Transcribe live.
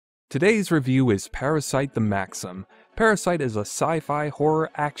Today's review is Parasyte the Maxim. Parasyte is a sci-fi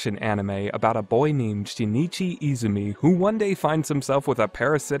horror action anime about a boy named Shinichi Izumi who one day finds himself with a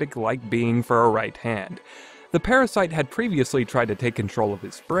parasitic-like being for a right hand. The parasite had previously tried to take control of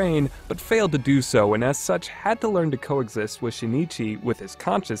his brain, but failed to do so and as such had to learn to coexist with Shinichi with his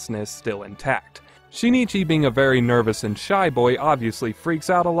consciousness still intact. Shinichi, being a very nervous and shy boy, obviously freaks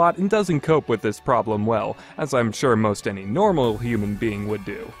out a lot and doesn't cope with this problem well, as I'm sure most any normal human being would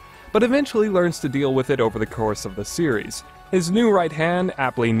do, but eventually learns to deal with it over the course of the series. His new right hand,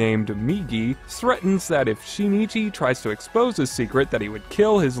 aptly named Migi, threatens that if Shinichi tries to expose his secret that he would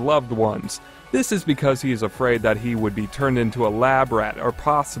kill his loved ones. This is because he is afraid that he would be turned into a lab rat or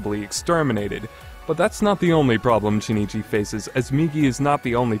possibly exterminated. But that's not the only problem Shinichi faces, as Migi is not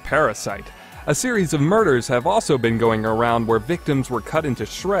the only parasite. A series of murders have also been going around where victims were cut into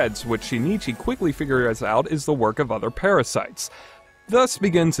shreds, which Shinichi quickly figures out is the work of other parasites. Thus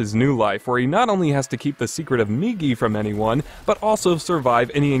begins his new life, where he not only has to keep the secret of Migi from anyone, but also survive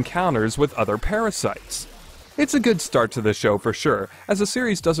any encounters with other parasites. It's a good start to the show for sure, as the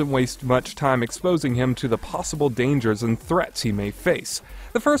series doesn't waste much time exposing him to the possible dangers and threats he may face.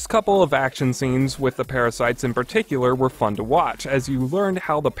 The first couple of action scenes with the parasites in particular were fun to watch, as you learned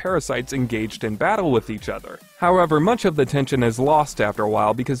how the parasites engaged in battle with each other. However, much of the tension is lost after a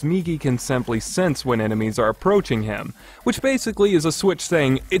while because Migi can simply sense when enemies are approaching him, which basically is a switch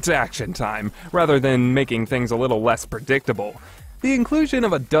saying, "It's action time," rather than making things a little less predictable. The inclusion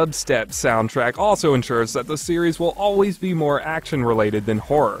of a dubstep soundtrack also ensures that the series will always be more action-related than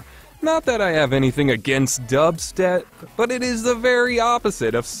horror. Not that I have anything against dubstep, but it is the very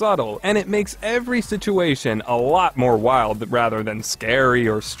opposite of subtle, and it makes every situation a lot more wild rather than scary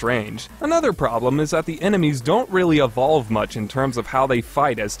or strange. Another problem is that the enemies don't really evolve much in terms of how they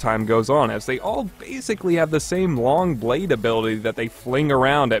fight as time goes on, as they all basically have the same long blade ability that they fling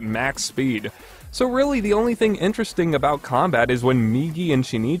around at max speed. So really the only thing interesting about combat is when Migi and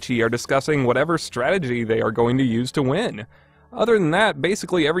Shinichi are discussing whatever strategy they are going to use to win. Other than that,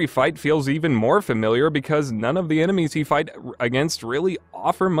 basically every fight feels even more familiar because none of the enemies he fights against really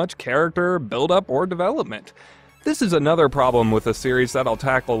offer much character, build-up, or development. This is another problem with the series that I'll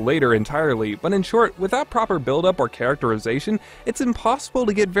tackle later entirely, but in short, without proper build-up or characterization, it's impossible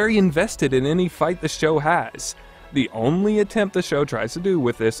to get very invested in any fight the show has. The only attempt the show tries to do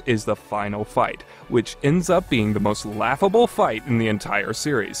with this is the final fight, which ends up being the most laughable fight in the entire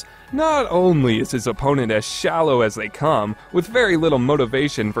series. Not only is his opponent as shallow as they come, with very little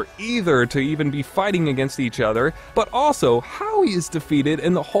motivation for either to even be fighting against each other, but also how he is defeated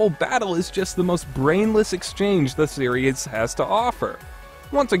and the whole battle is just the most brainless exchange the series has to offer.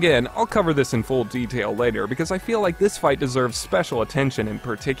 Once again, I'll cover this in full detail later because I feel like this fight deserves special attention in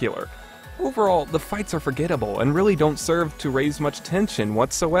particular. Overall, the fights are forgettable and really don't serve to raise much tension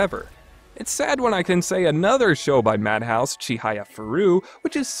whatsoever. It's sad when I can say another show by Madhouse, Chihaya Furu,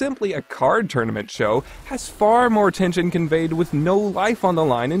 which is simply a card tournament show, has far more tension conveyed with no life on the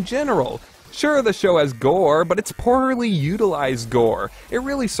line in general. Sure, the show has gore, but it's poorly utilized gore. It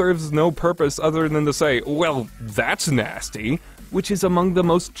really serves no purpose other than to say, "Well, that's nasty," which is among the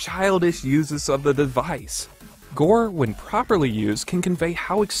most childish uses of the device. Gore, when properly used, can convey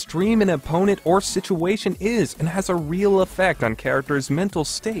how extreme an opponent or situation is and has a real effect on characters' mental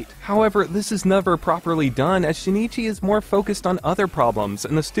state. However, this is never properly done as Shinichi is more focused on other problems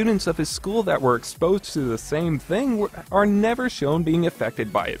and the students of his school that were exposed to the same thing are never shown being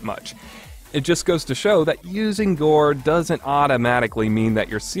affected by it much. It just goes to show that using gore doesn't automatically mean that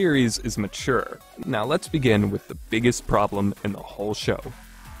your series is mature. Now let's begin with the biggest problem in the whole show: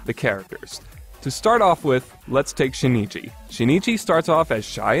 the characters. To start off with, let's take Shinichi. Shinichi starts off as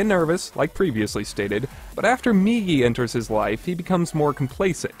shy and nervous, like previously stated, but after Migi enters his life, he becomes more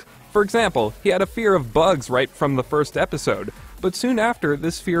complacent. For example, he had a fear of bugs right from the first episode, but soon after,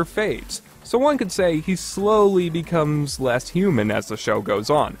 this fear fades. So one could say he slowly becomes less human as the show goes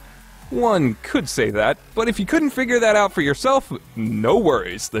on. One could say that, but if you couldn't figure that out for yourself, no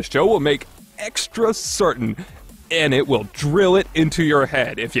worries, the show will make extra certain, and it will drill it into your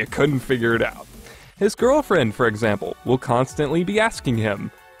head if you couldn't figure it out. His girlfriend, for example, will constantly be asking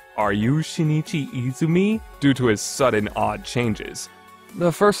him, "Are you Shinichi Izumi?" due to his sudden odd changes.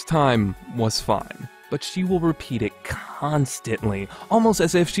 The first time was fine, but she will repeat it constantly, almost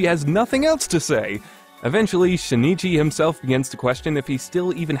as if she has nothing else to say. Eventually, Shinichi himself begins to question if he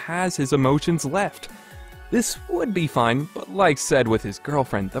still even has his emotions left. This would be fine, but like said with his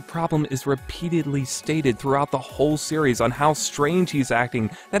girlfriend, the problem is repeatedly stated throughout the whole series on how strange he's acting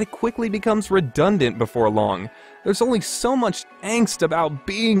that it quickly becomes redundant before long. There's only so much angst about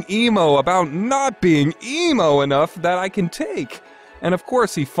being emo, about not being emo enough that I can take. And of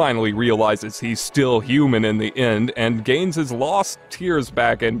course he finally realizes he's still human in the end and gains his lost tears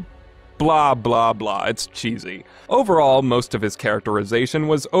back and blah blah blah. It's cheesy. Overall, most of his characterization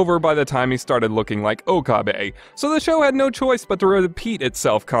was over by the time he started looking like Okabe, so the show had no choice but to repeat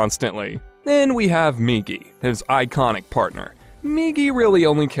itself constantly. Then we have Migi, his iconic partner. Migi really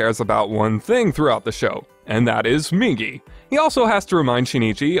only cares about one thing throughout the show, and that is Migi. He also has to remind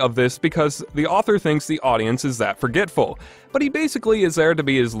Shinichi of this because the author thinks the audience is that forgetful, but he basically is there to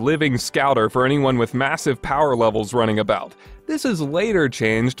be his living scouter for anyone with massive power levels running about. This is later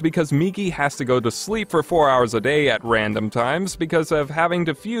changed because Migi has to go to sleep for 4 hours a day at random times because of having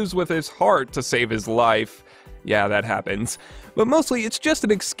to fuse with his heart to save his life. Yeah, that happens. But mostly it's just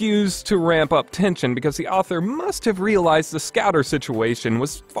an excuse to ramp up tension because the author must have realized the scouter situation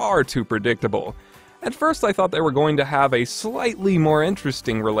was far too predictable. At first I thought they were going to have a slightly more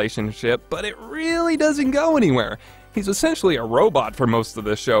interesting relationship, but it really doesn't go anywhere. He's essentially a robot for most of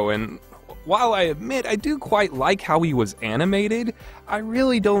the show, and while I admit I do quite like how he was animated, I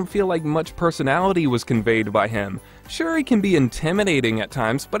really don't feel like much personality was conveyed by him. Sure, he can be intimidating at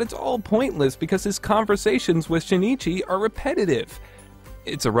times, but it's all pointless because his conversations with Shinichi are repetitive.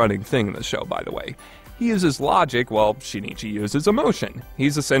 It's a running thing in the show, by the way. He uses logic while Shinichi uses emotion.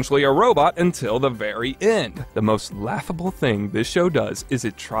 He's essentially a robot until the very end. The most laughable thing this show does is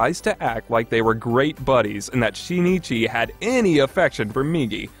it tries to act like they were great buddies and that Shinichi had any affection for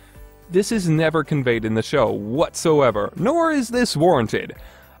Migi. This is never conveyed in the show whatsoever, nor is this warranted.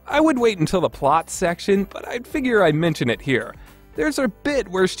 I would wait until the plot section, but I'd figure I'd mention it here. There's a bit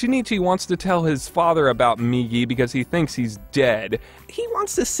where Shinichi wants to tell his father about Migi because he thinks he's dead. He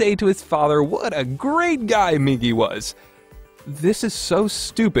wants to say to his father what a great guy Migi was. This is so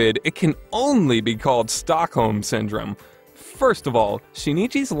stupid, it can only be called Stockholm Syndrome. First of all,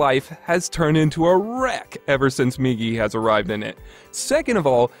 Shinichi's life has turned into a wreck ever since Migi has arrived in it. Second of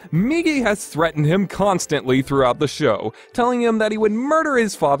all, Migi has threatened him constantly throughout the show, telling him that he would murder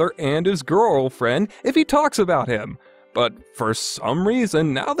his father and his girlfriend if he talks about him. But for some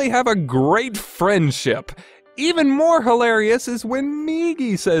reason, now they have a great friendship. Even more hilarious is when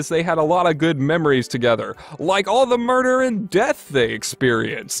Migi says they had a lot of good memories together, like all the murder and death they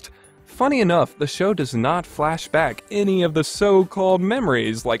experienced. Funny enough, the show does not flash back any of the so-called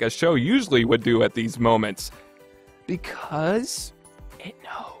memories like a show usually would do at these moments. Because it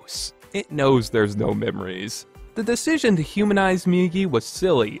knows. It knows there's no memories. The decision to humanize Migi was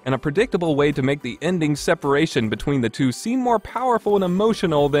silly and a predictable way to make the ending separation between the two seem more powerful and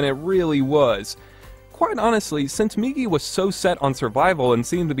emotional than it really was. Quite honestly, since Migi was so set on survival and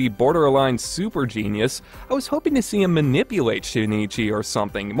seemed to be borderline super genius, I was hoping to see him manipulate Shinichi or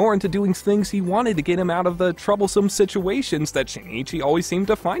something, more into doing things he wanted to get him out of the troublesome situations that Shinichi always seemed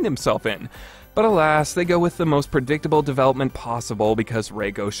to find himself in. But alas, they go with the most predictable development possible because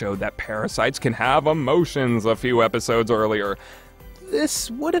Reiko showed that parasites can have emotions a few episodes earlier. This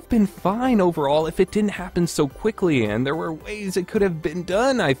would have been fine overall if it didn't happen so quickly, and there were ways it could have been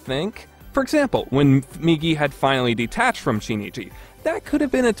done, I think. For example, when Migi had finally detached from Shinichi, that could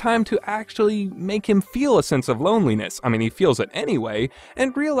have been a time to actually make him feel a sense of loneliness. I mean, he feels it anyway,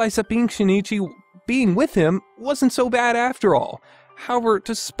 and realize that being with him wasn't so bad after all. However,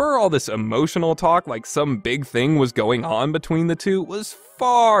 to spur all this emotional talk like some big thing was going on between the two was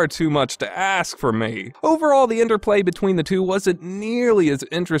far too much to ask for me. Overall, the interplay between the two wasn't nearly as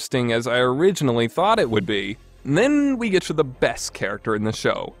interesting as I originally thought it would be. And then we get to the best character in the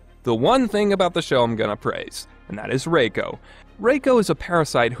show. The one thing about the show I'm gonna praise, and that is Reiko. Reiko is a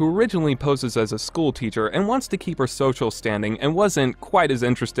parasite who originally poses as a school teacher and wants to keep her social standing and wasn't quite as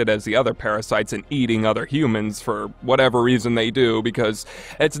interested as the other parasites in eating other humans for whatever reason they do, because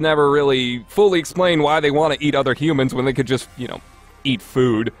it's never really fully explained why they want to eat other humans when they could just, eat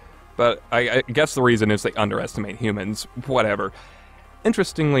food. But I guess the reason is they underestimate humans, whatever.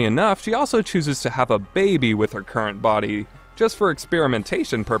 Interestingly enough, she also chooses to have a baby with her current body, just for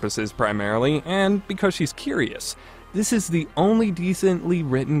experimentation purposes primarily, and because she's curious. This is the only decently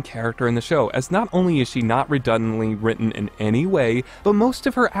written character in the show, as not only is she not redundantly written in any way, but most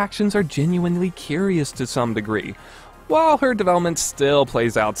of her actions are genuinely curious to some degree. While her development still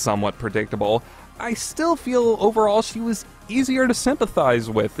plays out somewhat predictable, I still feel overall she was easier to sympathize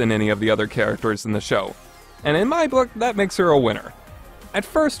with than any of the other characters in the show. And in my book, that makes her a winner. At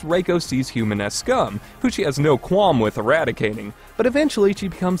first, Reiko sees human as scum, who she has no qualm with eradicating, but eventually she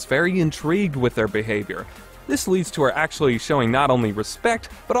becomes very intrigued with their behavior. This leads to her actually showing not only respect,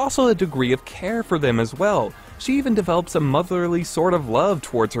 but also a degree of care for them as well. She even develops a motherly sort of love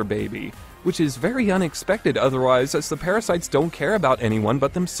towards her baby, which is very unexpected otherwise, as the parasites don't care about anyone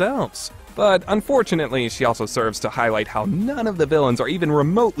but themselves. But unfortunately, she also serves to highlight how none of the villains are even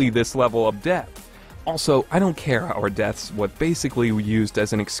remotely this level of depth. Also, I don't care how her deaths was basically used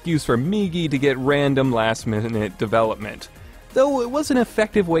as an excuse for Migi to get random last-minute development. Though it was an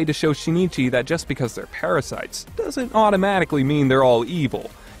effective way to show Shinichi that just because they're parasites doesn't automatically mean they're all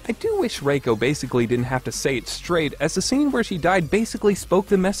evil. I do wish Reiko basically didn't have to say it straight, as the scene where she died basically spoke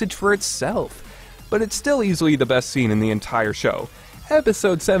the message for itself. But it's still easily the best scene in the entire show.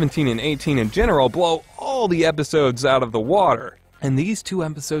 Episodes 17 and 18 in general blow all the episodes out of the water. And these two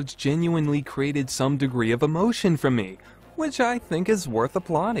episodes genuinely created some degree of emotion from me, which I think is worth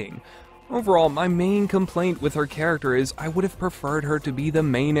applauding. Overall, my main complaint with her character is I would have preferred her to be the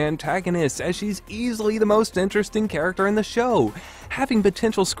main antagonist, as she's easily the most interesting character in the show. Having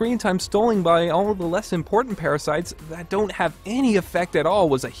potential screen time stolen by all the less important parasites that don't have any effect at all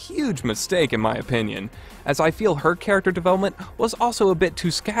was a huge mistake in my opinion, as I feel her character development was also a bit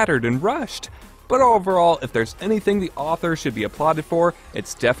too scattered and rushed. But overall, if there's anything the author should be applauded for,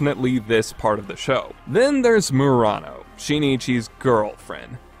 it's definitely this part of the show. Then there's Murano, Shinichi's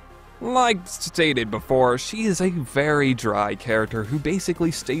girlfriend. Like stated before, she is a very dry character who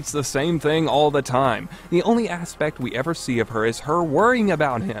basically states the same thing all the time. The only aspect we ever see of her is her worrying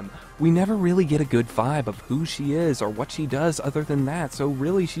about him. We never really get a good vibe of who she is or what she does other than that, so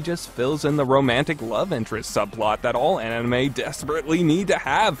really she just fills in the romantic love interest subplot that all anime desperately need to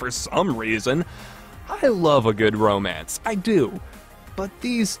have for some reason. I love a good romance, I do. But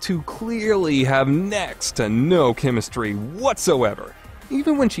these two clearly have next to no chemistry whatsoever.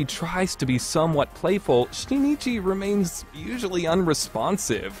 Even when she tries to be somewhat playful, Shinichi remains usually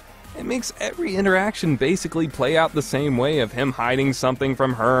unresponsive. It makes every interaction basically play out the same way of him hiding something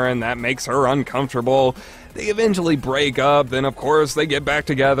from her, and that makes her uncomfortable. They eventually break up, then of course they get back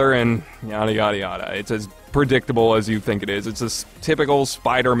together, and yada yada yada. It's as predictable as you think it is. It's a typical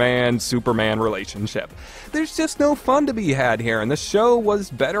Spider-Man, Superman relationship. There's just no fun to be had here, and the show was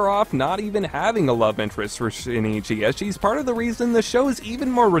better off not even having a love interest for Shinichi, as she's part of the reason the show is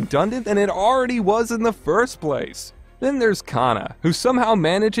even more redundant than it already was in the first place. Then there's Kana, who somehow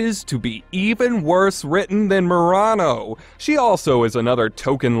manages to be even worse written than Murano. She also is another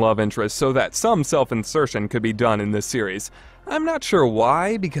token love interest so that some self-insertion could be done in this series. I'm not sure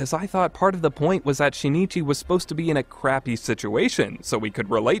why, because I thought part of the point was that Shinichi was supposed to be in a crappy situation, so we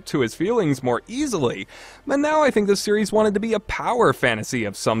could relate to his feelings more easily. But now I think the series wanted to be a power fantasy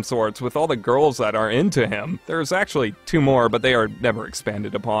of some sorts with all the girls that are into him. There's actually 2 more, but they are never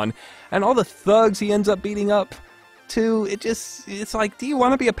expanded upon. And all the thugs he ends up beating up. It's like, do you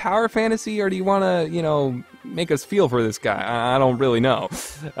want to be a power fantasy, or do you want to, make us feel for this guy? I don't really know.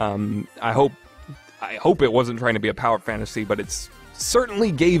 I hope it wasn't trying to be a power fantasy, but it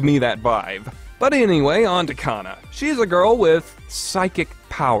certainly gave me that vibe. But anyway, on to Kana. She's a girl with psychic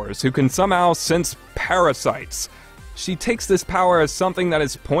powers who can somehow sense parasites. She takes this power as something that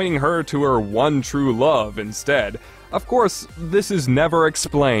is pointing her to her one true love instead. Of course, this is never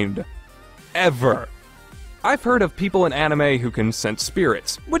explained. Ever. I've heard of people in anime who can sense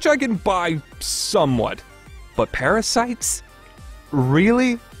spirits, which I can buy somewhat. But parasites?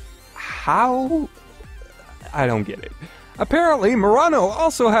 Really? How? I don't get it. Apparently, Murano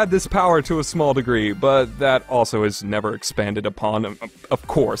also had this power to a small degree, but that also is never expanded upon, of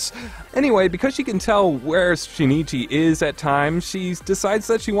course. Anyway, because she can tell where Shinichi is at times, she decides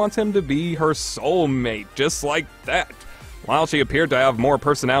that she wants him to be her soulmate, just like that. While she appeared to have more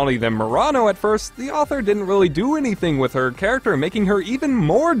personality than Murano at first, the author didn't really do anything with her character, making her even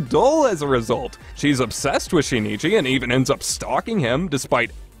more dull as a result. She's obsessed with Shinichi and even ends up stalking him, despite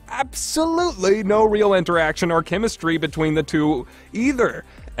absolutely no real interaction or chemistry between the two either.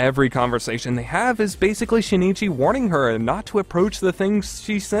 Every conversation they have is basically Shinichi warning her not to approach the things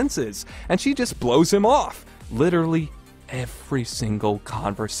she senses, and she just blows him off. Literally every single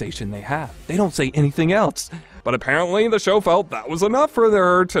conversation they have. They don't say anything else. But apparently the show felt that was enough for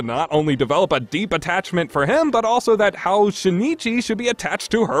her to not only develop a deep attachment for him, but also that how Shinichi should be attached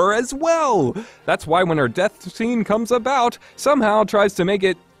to her as well. That's why when her death scene comes about, somehow tries to make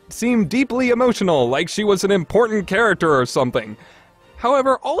it seem deeply emotional, like she was an important character or something.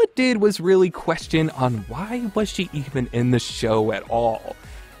 However, all it did was really question on why was she even in the show at all.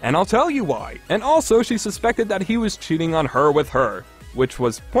 And I'll tell you why. And also, she suspected that he was cheating on her with her, which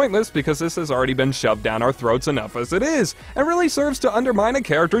was pointless because this has already been shoved down our throats enough as it is, and really serves to undermine a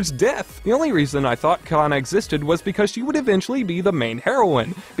character's death. The only reason I thought Kana existed was because she would eventually be the main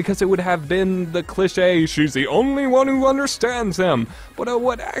heroine, because it would have been the cliche, she's the only one who understands him. But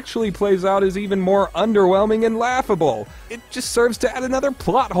what actually plays out is even more underwhelming and laughable. It just serves to add another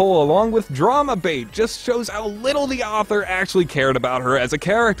plot hole along with drama bait, just shows how little the author actually cared about her as a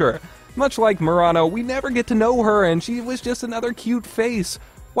character. Much like Murano, we never get to know her and she was just another cute face.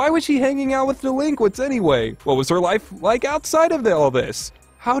 Why was she hanging out with delinquents anyway? What was her life like outside of all this?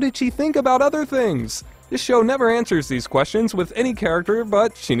 How did she think about other things? This show never answers these questions with any character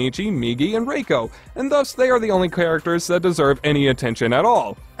but Shinichi, Migi, and Reiko, and thus they are the only characters that deserve any attention at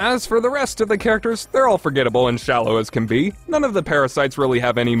all. As for the rest of the characters, they're all forgettable and shallow as can be. None of the parasites really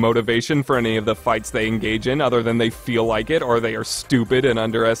have any motivation for any of the fights they engage in other than they feel like it or they are stupid and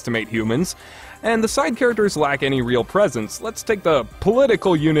underestimate humans. And the side characters lack any real presence. Let's take the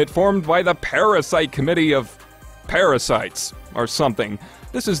political unit formed by the Parasyte Committee of Parasites, or something.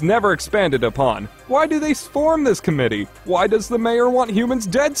 This is never expanded upon. Why do they form this committee? Why does the mayor want humans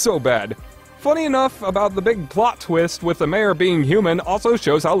dead so bad? Funny enough, about the big plot twist with the mayor being human also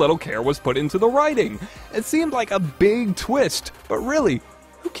shows how little care was put into the writing. It seemed like a big twist, but really,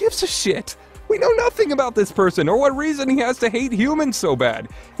 who gives a shit? We know nothing about this person or what reason he has to hate humans so bad.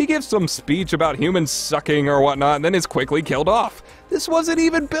 He gives some speech about humans sucking or whatnot and then is quickly killed off. This wasn't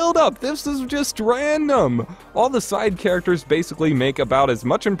even build-up, this is just random. All the side characters basically make about as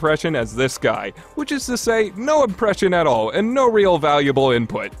much impression as this guy, which is to say, no impression at all and no real valuable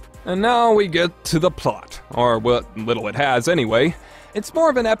input. And now we get to the plot, or what little it has anyway. It's more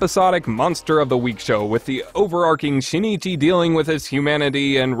of an episodic Monster of the Week show with the overarching Shinichi dealing with his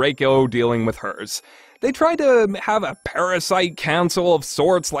humanity and Reiko dealing with hers. They tried to have a parasite council of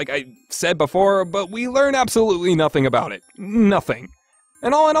sorts like I said before, but we learn absolutely nothing about it. Nothing.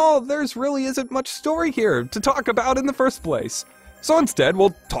 And all in all, there's really isn't much story here to talk about in the first place. So instead,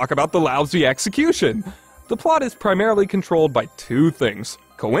 we'll talk about the lousy execution. The plot is primarily controlled by two things: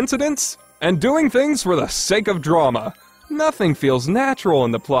 coincidence and doing things for the sake of drama. Nothing feels natural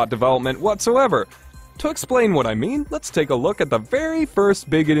in the plot development whatsoever. To explain what I mean, let's take a look at the very first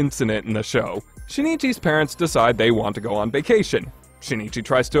big incident in the show. Shinichi's parents decide they want to go on vacation. Shinichi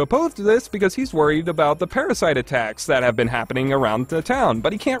tries to oppose this because he's worried about the parasite attacks that have been happening around the town,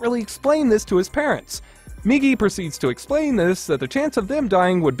 but he can't really explain this to his parents. Migi proceeds to explain this, that the chance of them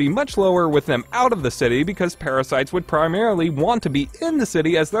dying would be much lower with them out of the city because parasites would primarily want to be in the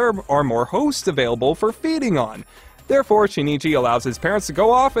city as there are more hosts available for feeding on. Therefore, Shinichi allows his parents to go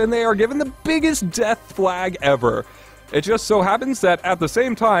off and they are given the biggest death flag ever. It just so happens that at the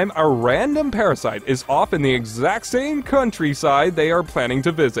same time, a random parasite is off in the exact same countryside they are planning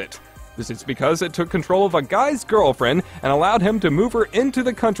to visit. This is because it took control of a guy's girlfriend and allowed him to move her into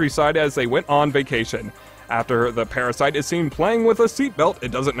the countryside as they went on vacation. After the parasite is seen playing with a seatbelt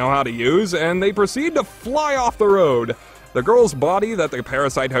it doesn't know how to use, and they proceed to fly off the road. The girl's body that the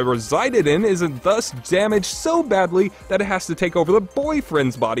parasite had resided in is thus damaged so badly that it has to take over the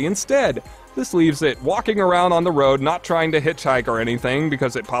boyfriend's body instead. This leaves it walking around on the road, not trying to hitchhike or anything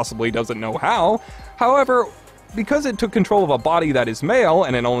because it possibly doesn't know how. However, because it took control of a body that is male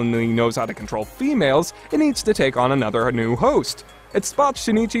and it only knows how to control females, it needs to take on another new host. It spots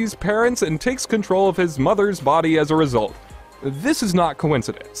Shinichi's parents and takes control of his mother's body as a result. This is not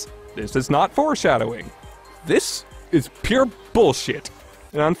coincidence. This is not foreshadowing. This is pure bullshit.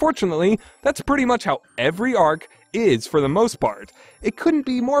 And unfortunately, that's pretty much how every arc is for the most part. It couldn't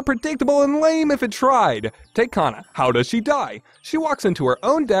be more predictable and lame if it tried. Take Kana. How does she die? She walks into her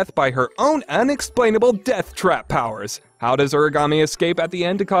own death by her own unexplainable death trap powers. How does Origami escape at the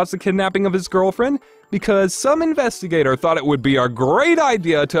end to cause the kidnapping of his girlfriend? Because some investigator thought it would be a great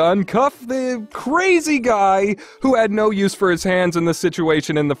idea to uncuff the crazy guy who had no use for his hands in the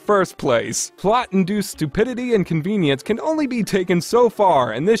situation in the first place. Plot-induced stupidity and convenience can only be taken so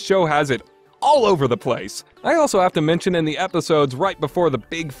far, and this show has it all over the place. I also have to mention in the episodes right before the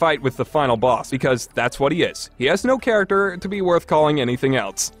big fight with the final boss, because that's what he is. He has no character to be worth calling anything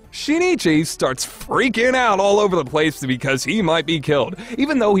else. Shinichi starts freaking out all over the place because he might be killed.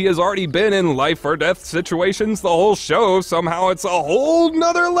 Even though he has already been in life or death situations the whole show, somehow it's a whole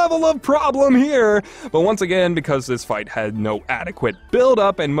nother level of problem here. But once again, because this fight had no adequate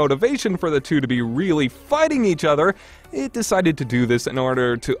build-up and motivation for the two to be really fighting each other, it decided to do this in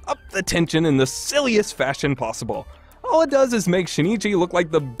order to up the tension in the silliest fashion possible. All it does is make Shinichi look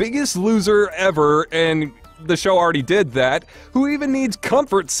like the biggest loser ever, and the show already did that, who even needs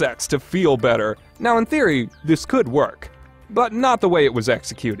comfort sex to feel better. Now in theory, this could work, but not the way it was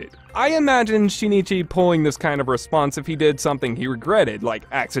executed. I imagine Shinichi pulling this kind of response if he did something he regretted, like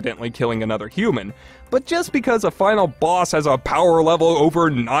accidentally killing another human. But just because a final boss has a power level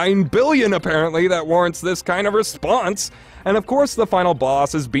over 9 billion apparently that warrants this kind of response. And of course the final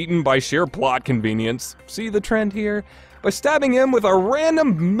boss is beaten by sheer plot convenience. See the trend here? By stabbing him with a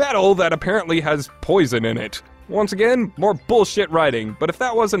random metal that apparently has poison in it. Once again, more bullshit writing, but if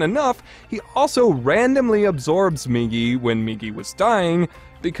that wasn't enough, he also randomly absorbs Migi when Migi was dying,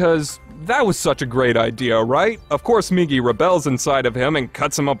 Because that was such a great idea, right? Of course Migi rebels inside of him and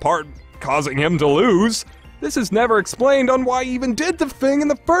cuts him apart, causing him to lose. This is never explained on why he even did the thing in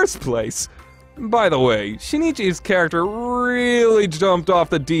the first place. By the way, Shinichi's character really jumped off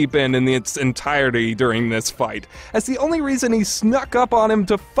the deep end in its entirety during this fight, as the only reason he snuck up on him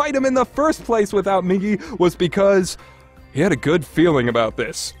to fight him in the first place without Migi was because he had a good feeling about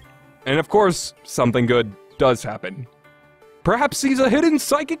this. And of course, something good does happen. Perhaps he's a hidden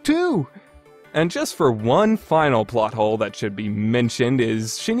psychic too! And just for one final plot hole that should be mentioned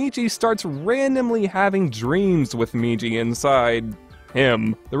is Shinichi starts randomly having dreams with Migi inside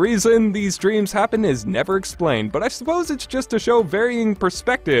him. The reason these dreams happen is never explained, but I suppose it's just to show varying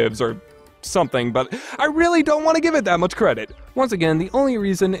perspectives or something, but I really don't want to give it that much credit. Once again, the only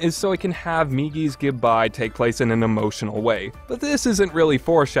reason is so it can have Migi's goodbye take place in an emotional way. But this isn't really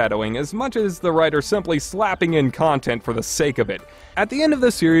foreshadowing as much as the writer simply slapping in content for the sake of it. At the end of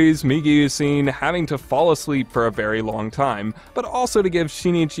the series, Migi is seen having to fall asleep for a very long time, but also to give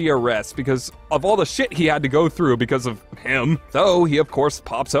Shinichi a rest because of all the shit he had to go through because of him. Though he of course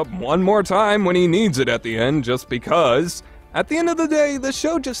pops up one more time when he needs it at the end just because. At the end of the day, the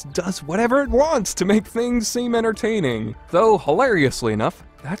show just does whatever it wants to make things seem entertaining. Though, hilariously enough,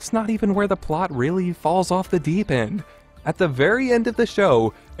 that's not even where the plot really falls off the deep end. At the very end of the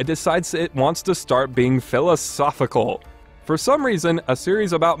show, it decides it wants to start being philosophical. For some reason, a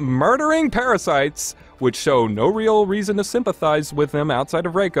series about murdering parasites, which show no real reason to sympathize with them outside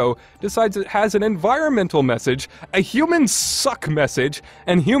of Reiko, decides it has an environmental message, a humans suck message,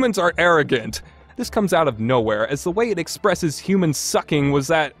 and humans are arrogant. This comes out of nowhere, as the way it expresses human sucking was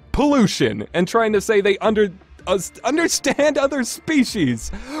that pollution, and trying to say they understand other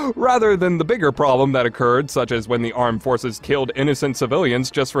species, rather than the bigger problem that occurred, such as when the armed forces killed innocent civilians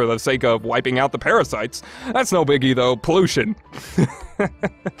just for the sake of wiping out the parasites. That's no biggie though, pollution.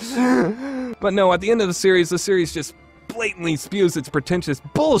 But no, at the end of the series just blatantly spews its pretentious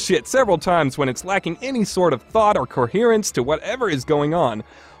bullshit several times when it's lacking any sort of thought or coherence to whatever is going on.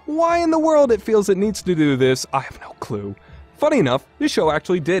 Why in the world it feels it needs to do this, I have no clue. Funny enough, this show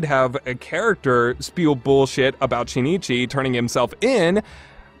actually did have a character spew bullshit about Shinichi turning himself in,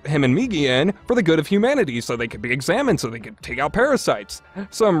 him and Migi in, for the good of humanity so they could be examined so they could take out parasites.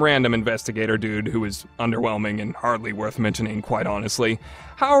 Some random investigator dude who was underwhelming and hardly worth mentioning, quite honestly.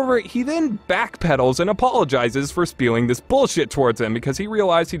 However, he then backpedals and apologizes for spewing this bullshit towards him because he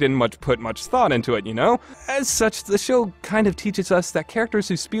realized he didn't put much thought into it, you know? As such, the show kind of teaches us that characters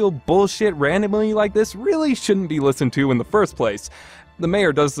who spew bullshit randomly like this really shouldn't be listened to in the first place. The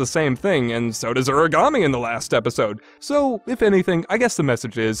mayor does the same thing, and so does Origami in the last episode. So, if anything, I guess the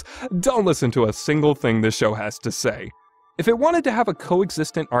message is, don't listen to a single thing this show has to say. If it wanted to have a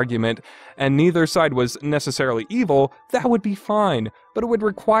coexistent argument, and neither side was necessarily evil, that would be fine, but it would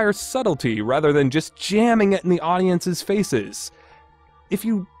require subtlety rather than just jamming it in the audience's faces. If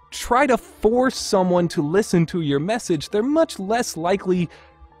you try to force someone to listen to your message, they're much less likely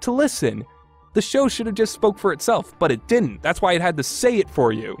to listen. The show should have just spoke for itself, but it didn't. That's why it had to say it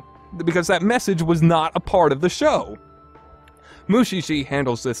for you, because that message was not a part of the show. Mushishi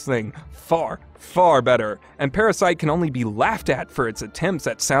handles this thing far, far better, and Parasyte can only be laughed at for its attempts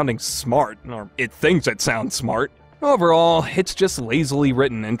at sounding smart, or it thinks it sounds smart. Overall, it's just lazily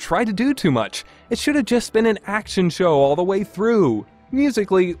written and tried to do too much. It should have just been an action show all the way through.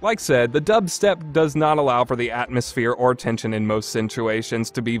 Musically, like said, the dubstep does not allow for the atmosphere or tension in most situations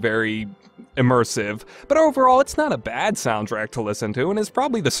to be very immersive, but overall it's not a bad soundtrack to listen to and is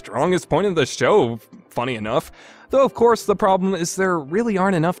probably the strongest point of the show, funny enough. Though of course the problem is there really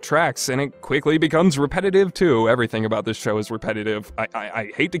aren't enough tracks and it quickly becomes repetitive too. Everything about this show is repetitive.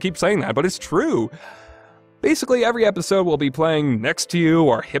 I hate to keep saying that, but it's true. Basically every episode will be playing Next to You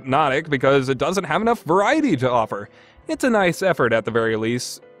or Hypnotic because it doesn't have enough variety to offer. It's a nice effort at the very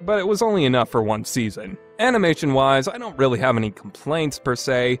least, but it was only enough for one season. Animation-wise, I don't really have any complaints per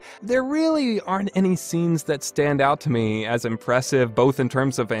se. There really aren't any scenes that stand out to me as impressive both in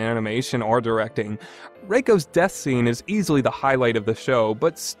terms of animation or directing. Reiko's death scene is easily the highlight of the show,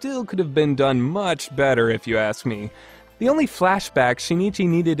 but still could have been done much better if you ask me. The only flashback Shinichi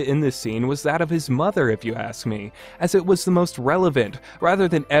needed in this scene was that of his mother, if you ask me, as it was the most relevant, rather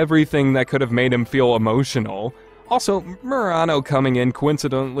than everything that could have made him feel emotional. Also, Murano coming in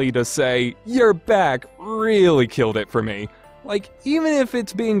coincidentally to say, "You're back," really killed it for me. Like, even if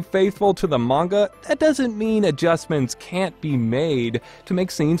it's being faithful to the manga, that doesn't mean adjustments can't be made to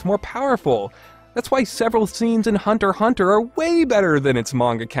make scenes more powerful. That's why several scenes in Hunter x Hunter are way better than its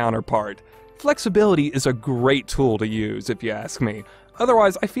manga counterpart. Flexibility is a great tool to use, if you ask me.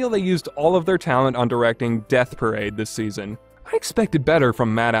 Otherwise, I feel they used all of their talent on directing Death Parade this season. I expected better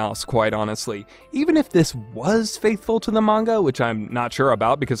from Madhouse, quite honestly. Even if this was faithful to the manga, which I'm not sure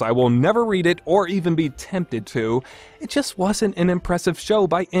about because I will never read it or even be tempted to, it just wasn't an impressive show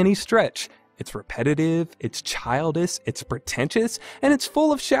by any stretch. It's repetitive, it's childish, it's pretentious, and it's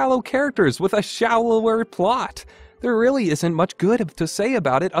full of shallow characters with a shallower plot. There really isn't much good to say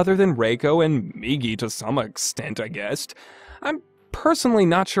about it other than Reiko and Migi to some extent, I guess. I'm personally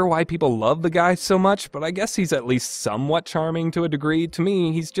not sure why people love the guy so much, but I guess he's at least somewhat charming to a degree. To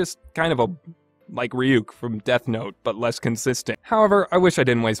me, he's just kind of like Ryuk from Death Note, but less consistent. However, I wish I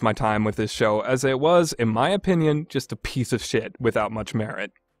didn't waste my time with this show, as it was, in my opinion, just a piece of shit without much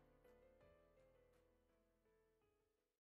merit.